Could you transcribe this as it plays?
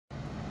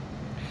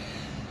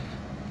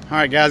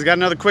Alright guys, got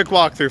another quick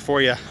walkthrough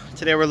for you.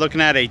 Today we're looking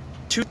at a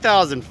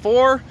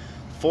 2004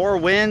 4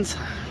 Winds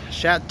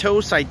Chateau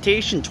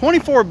Citation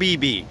 24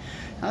 BB.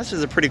 Now this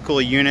is a pretty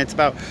cool unit. It's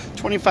about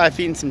 25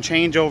 feet and some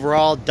change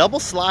overall. Double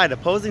slide,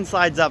 opposing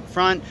slides up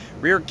front,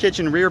 rear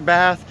kitchen, rear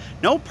bath.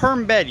 No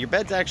perm bed. Your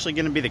bed's actually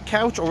going to be the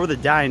couch or the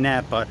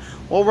dinette, but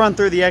we'll run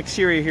through the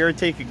exterior here,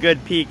 take a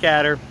good peek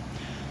at her.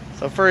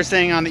 So first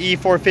thing on the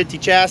E450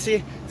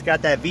 chassis, it's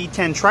got that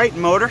V10 Triton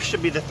motor,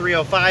 should be the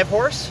 305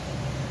 horse.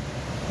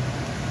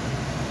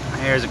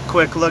 Here's a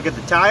quick look at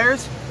the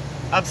tires.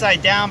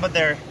 Upside down, but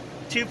they're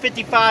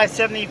 255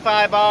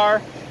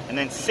 75R and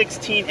then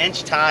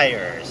 16-inch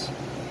tires.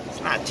 It's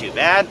not too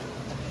bad.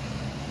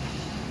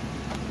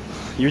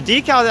 Your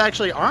decals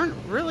actually aren't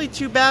really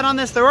too bad on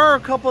this. There are a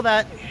couple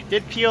that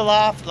did peel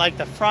off, like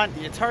the front.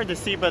 It's hard to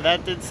see, but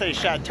that did say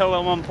Chateau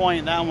at one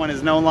point. That one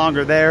is no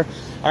longer there.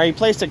 I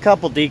replaced a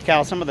couple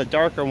decals, some of the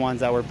darker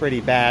ones that were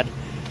pretty bad.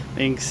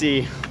 You can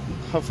see,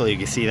 hopefully you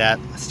can see that.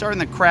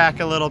 Starting to crack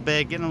a little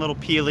bit, getting a little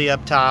peely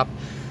up top.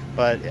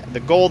 But the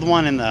gold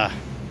one and the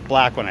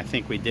black one I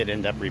think we did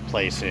end up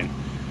replacing.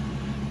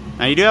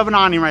 Now you do have an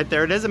awning right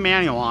there. It is a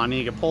manual awning.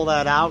 You can pull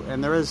that out,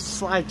 and there is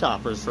slide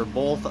toppers for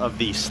both of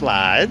these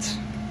slides.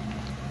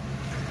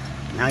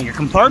 Now your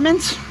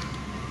compartments.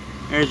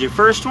 There's your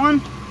first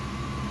one.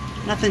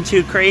 Nothing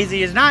too crazy.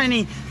 There's not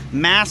any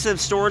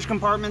massive storage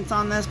compartments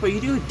on this, but you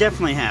do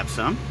definitely have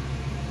some.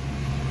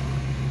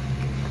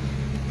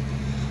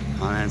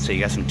 And so you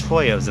got some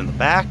Toyos in the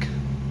back.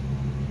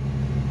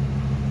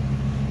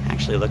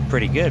 Actually look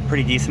pretty good.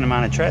 Pretty decent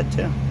amount of tread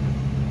too.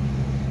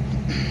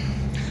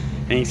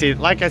 And you see,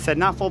 like I said,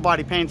 not full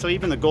body paint, so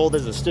even the gold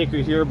is a sticker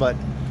here, but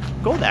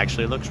gold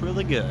actually looks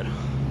really good.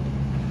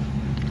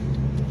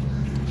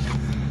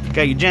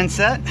 Got your gen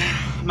set,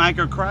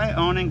 microcry,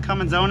 owning,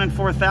 Cummins owning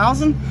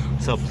 4000,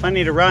 so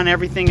plenty to run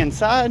everything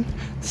inside.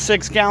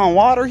 6-gallon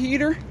water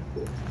heater.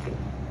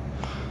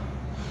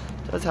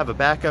 Does have a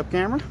backup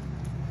camera.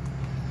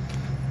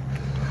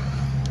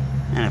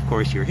 And of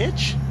course your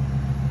hitch.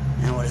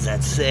 And what does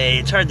that say?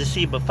 It's hard to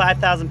see, but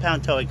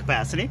 5,000-pound towing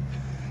capacity.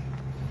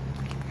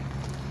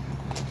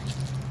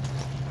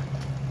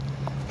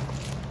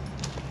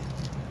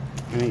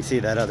 And you see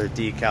that other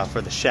decal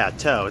for the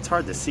Chateau. It's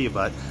hard to see,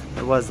 but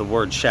there was the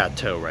word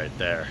Chateau right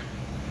there.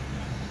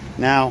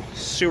 Now,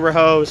 sewer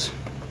hose,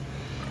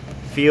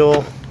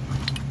 fuel,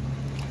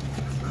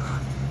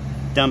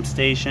 dump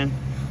station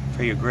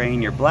for your gray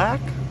and your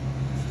black,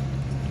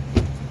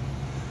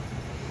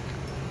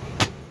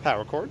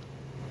 power cord.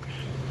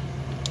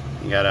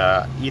 You got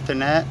a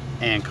Ethernet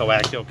and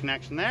coaxial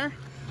connection there,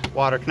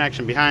 water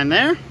connection behind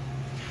there,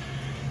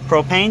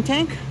 propane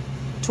tank,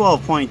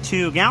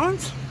 12.2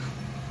 gallons.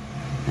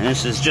 And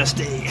this is just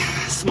a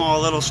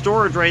small little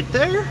storage right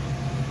there.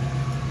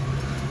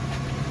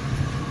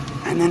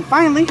 And then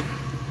finally,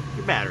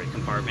 your battery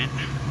compartment.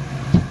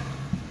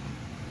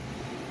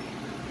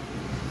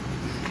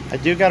 I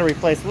do got to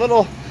replace a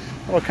little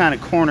kind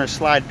of corner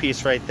slide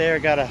piece right there.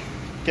 Got to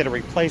get a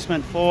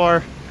replacement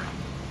for.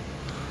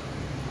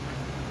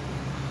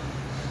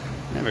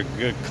 Have a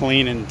good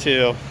cleaning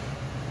too.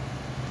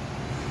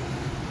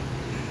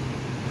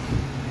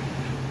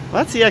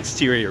 Well, that's the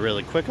exterior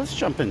really quick. Let's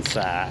jump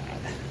inside.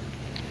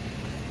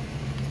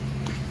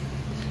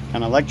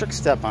 An electric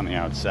step on the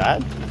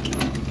outside.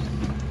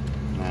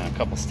 And a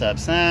couple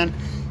steps in.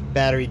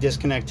 Battery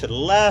disconnect to the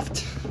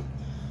left.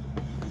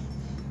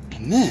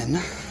 And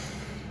then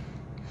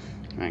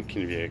I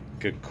can give you a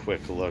good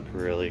quick look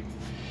really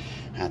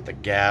at the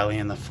galley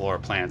and the floor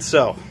plan.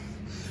 So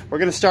we're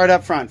going to start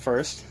up front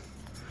first.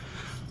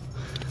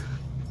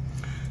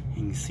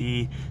 You can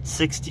see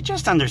 60,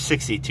 just under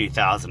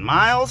 62,000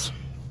 miles.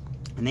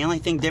 And the only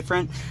thing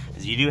different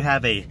is you do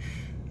have a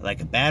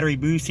battery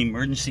boost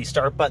emergency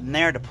start button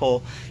there to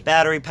pull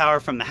battery power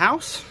from the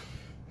house.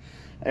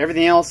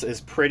 Everything else is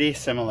pretty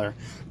similar.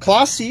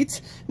 Cloth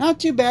seats,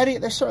 not too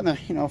bad. They're starting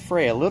to, you know,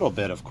 fray a little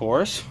bit, of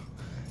course.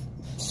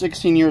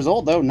 16 years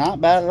old though, not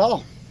bad at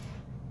all.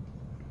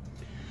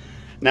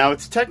 Now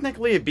it's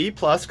technically a B+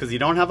 because you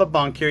don't have a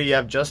bunk here. You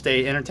have just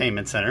a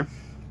entertainment center.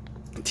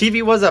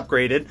 TV was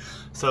upgraded,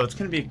 so it's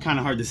going to be kind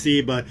of hard to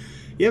see, but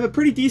you have a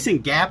pretty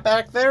decent gap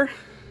back there.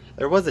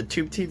 There was a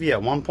tube TV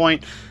at one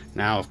point.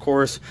 Now, of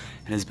course,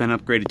 it has been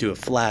upgraded to a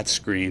flat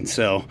screen,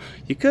 so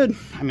you could,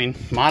 I mean,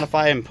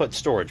 modify and put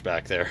storage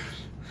back there.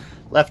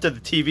 Left of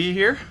the TV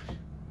here.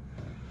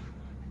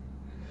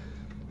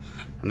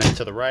 And then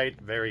to the right,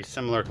 very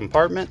similar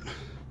compartment,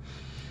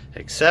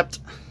 except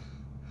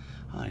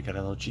I got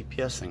a little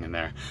GPS thing in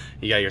there.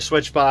 You got your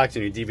switch box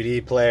and your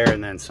DVD player,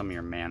 and then some of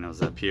your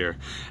manuals up here.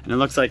 And it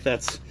looks like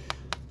that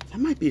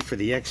might be for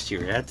the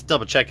exterior. I have to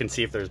double check and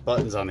see if there's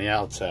buttons on the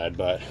outside,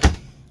 but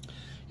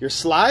your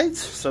slides,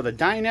 so the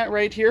dinette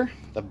right here,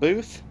 the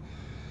booth,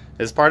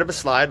 is part of a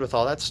slide with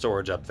all that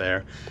storage up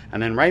there.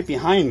 And then right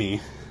behind me,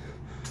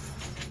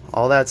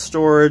 all that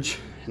storage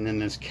and then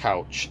this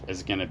couch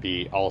is going to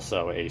be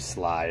also a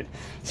slide.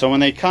 So when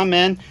they come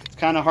in, it's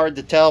kind of hard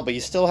to tell, but you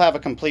still have a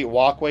complete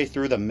walkway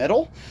through the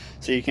middle,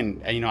 so you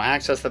can, you know,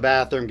 access the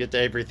bathroom, get to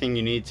everything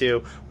you need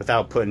to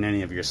without putting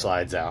any of your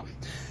slides out.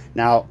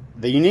 Now,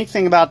 the unique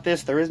thing about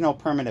this, there is no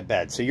permanent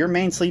bed, so your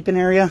main sleeping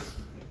area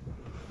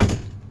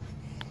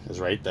is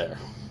right there.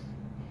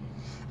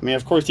 I mean,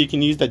 of course, you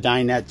can use the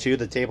dinette too.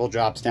 The table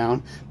drops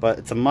down, but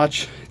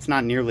it's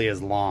not nearly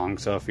as long.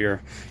 So if you're,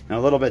 you know,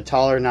 a little bit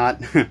taller,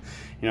 not, you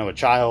know, a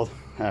child,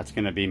 that's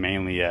going to be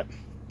mainly it.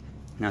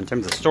 Now, in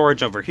terms of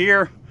storage over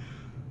here,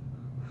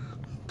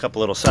 a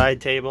couple little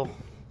side table,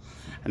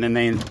 and then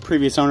the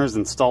previous owners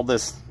installed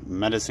this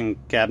medicine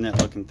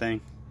cabinet looking thing,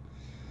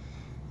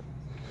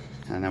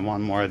 and then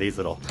one more of these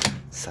little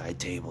side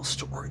table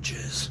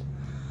storages,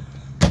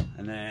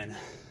 and then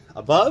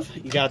above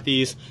you got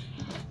these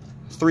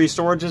 3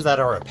 storages that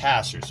are a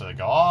pass-through, so they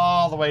go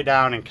all the way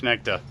down and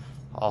connect to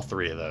all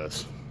 3 of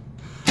those,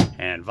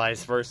 and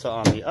vice versa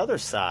on the other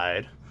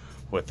side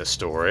with the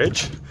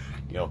storage.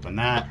 You open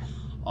that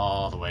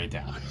all the way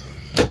down.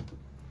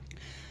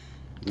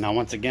 Now,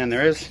 once again,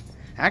 there is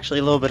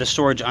actually a little bit of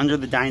storage under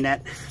the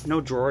dinette. No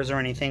drawers or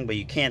anything, but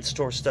you can't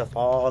store stuff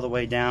all the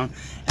way down,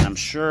 and I'm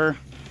sure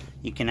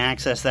you can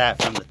access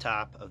that from the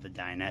top of the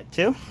dinette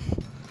too.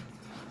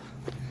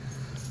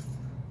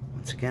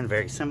 Once again,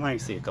 very similar. You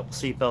see a couple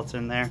seat belts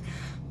in there,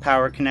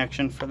 power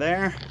connection for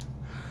there,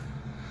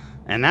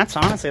 and that's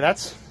honestly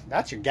that's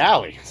your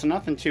galley. So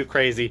nothing too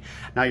crazy.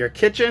 Now your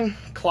kitchen,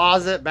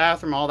 closet,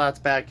 bathroom, all that's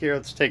back here.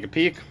 Let's take a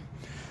peek.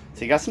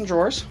 So you got some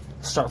drawers.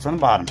 Start from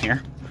the bottom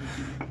here.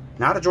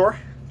 Not a drawer,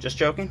 just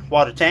joking.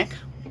 Water tank.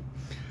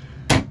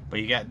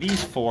 But you got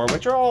these 4,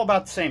 which are all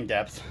about the same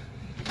depth.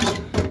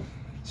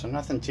 So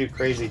nothing too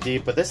crazy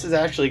deep. But this is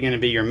actually going to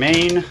be your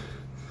main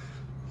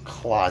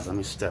closet. Let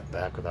me step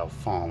back without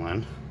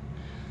falling.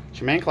 It's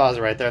your main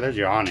closet right there. There's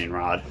your awning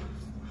rod.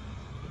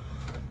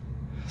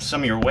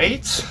 Some of your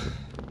weights.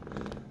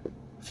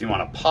 If you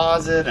want to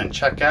pause it and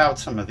check out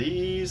some of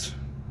these.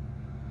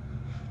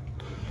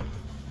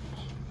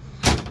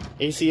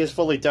 AC is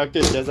fully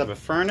ducted. It does have a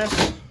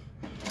furnace.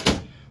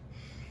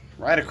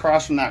 Right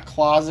across from that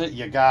closet,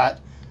 you got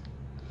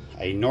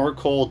a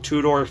Norcold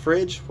 2-door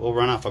fridge. Will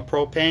run off of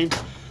propane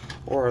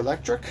or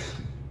electric.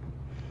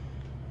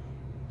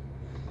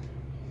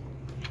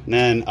 And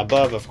then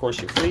above, of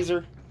course, your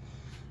freezer.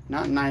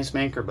 Not an ice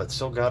maker, but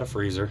still got a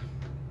freezer.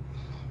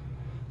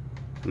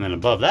 And then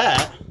above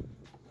that,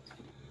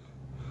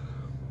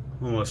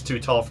 almost too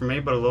tall for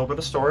me, but a little bit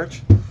of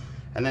storage.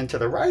 And then to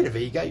the right of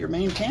it, you got your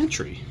main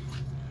pantry.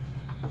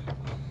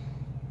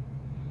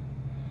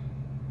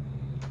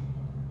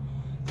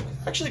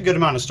 Actually a good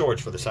amount of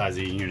storage for the size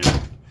of the unit.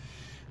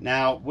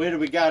 Now, what do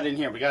we got in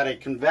here? We got a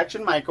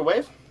convection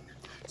microwave.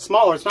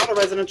 Smaller, it's not a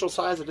residential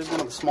size, it is one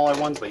of the smaller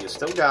ones, but you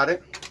still got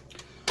it.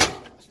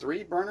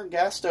 3-burner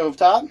gas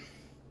stovetop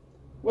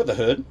with a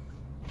hood.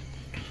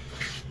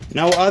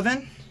 No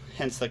oven,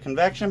 hence the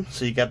convection.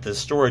 So you got the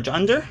storage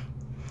under.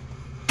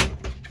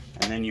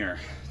 And then your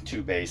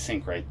 2-bay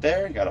sink right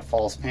there. You got a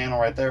false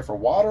panel right there for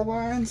water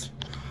lines.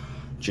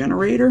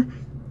 Generator.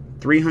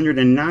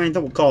 309,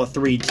 we'll call it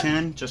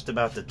 310, just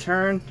about to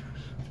turn.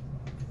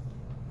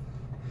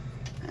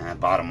 And the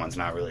bottom one's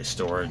not really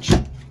storage.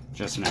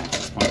 Just an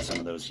access point to some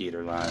of those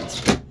heater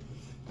lines.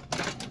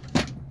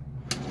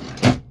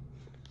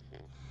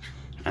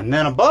 And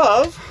then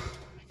above,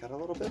 got a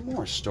little bit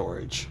more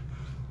storage.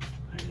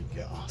 There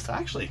you go. So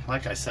actually,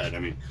 like I said, I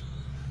mean,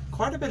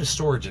 quite a bit of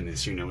storage in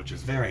this unit, which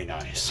is very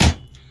nice.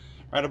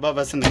 Right above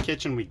us in the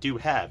kitchen, we do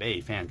have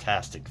a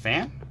fantastic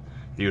fan.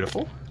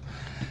 Beautiful.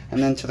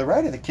 And then to the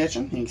right of the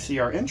kitchen, you can see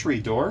our entry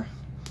door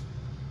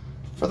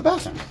for the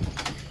bathroom.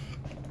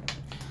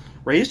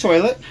 Raised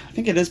toilet. I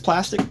think it is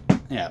plastic.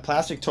 Yeah,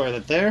 plastic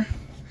toilet there.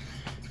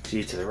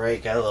 See to the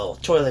right, got a little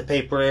toilet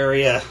paper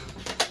area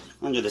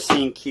under the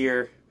sink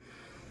here.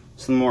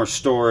 Some more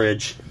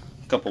storage,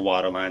 a couple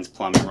water lines,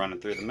 plumbing running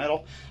through the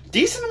middle.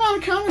 Decent amount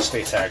of counter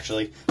space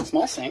actually.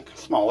 Small sink,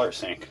 smaller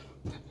sink.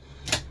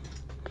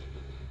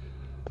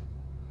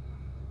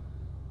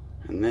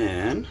 And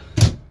then,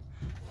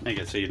 make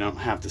it so you don't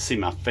have to see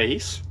my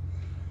face.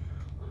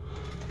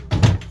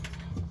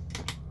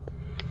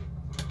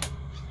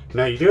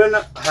 Now you do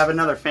have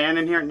another fan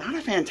in here. Not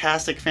a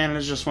fantastic fan,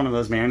 it's just one of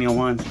those manual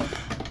ones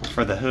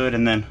for the hood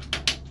and then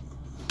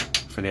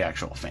for the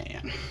actual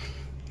fan.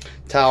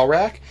 Towel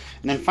rack.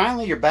 And then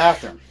finally your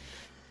bathroom.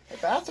 The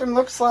bathroom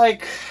looks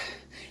like,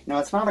 you know,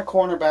 it's not a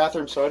corner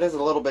bathroom, so it is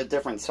a little bit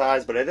different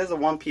size, but it is a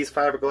one-piece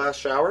fiberglass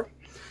shower.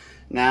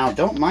 Now,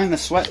 don't mind the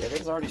sweat. It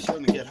is already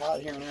starting to get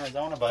hot here in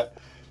Arizona, but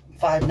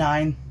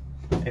 5'9".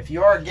 If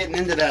you are getting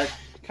into that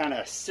kind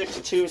of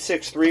 6'2",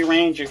 6'3"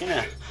 range, you're going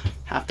to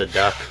have to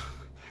duck.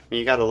 I mean,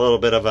 you got a little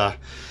bit of a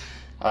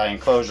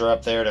enclosure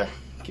up there to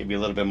give you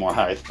a little bit more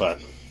height, but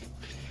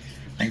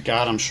thank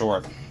God I'm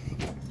short.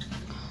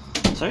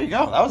 So there you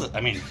go. That was,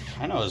 I mean,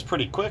 I know it was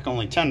pretty quick,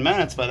 only 10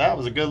 minutes, but that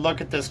was a good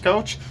look at this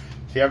coach.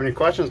 If you have any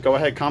questions, go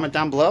ahead, comment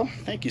down below.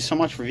 Thank you so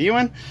much for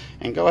viewing,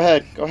 and go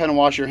ahead and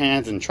wash your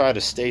hands and try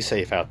to stay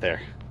safe out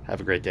there. Have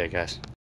a great day, guys.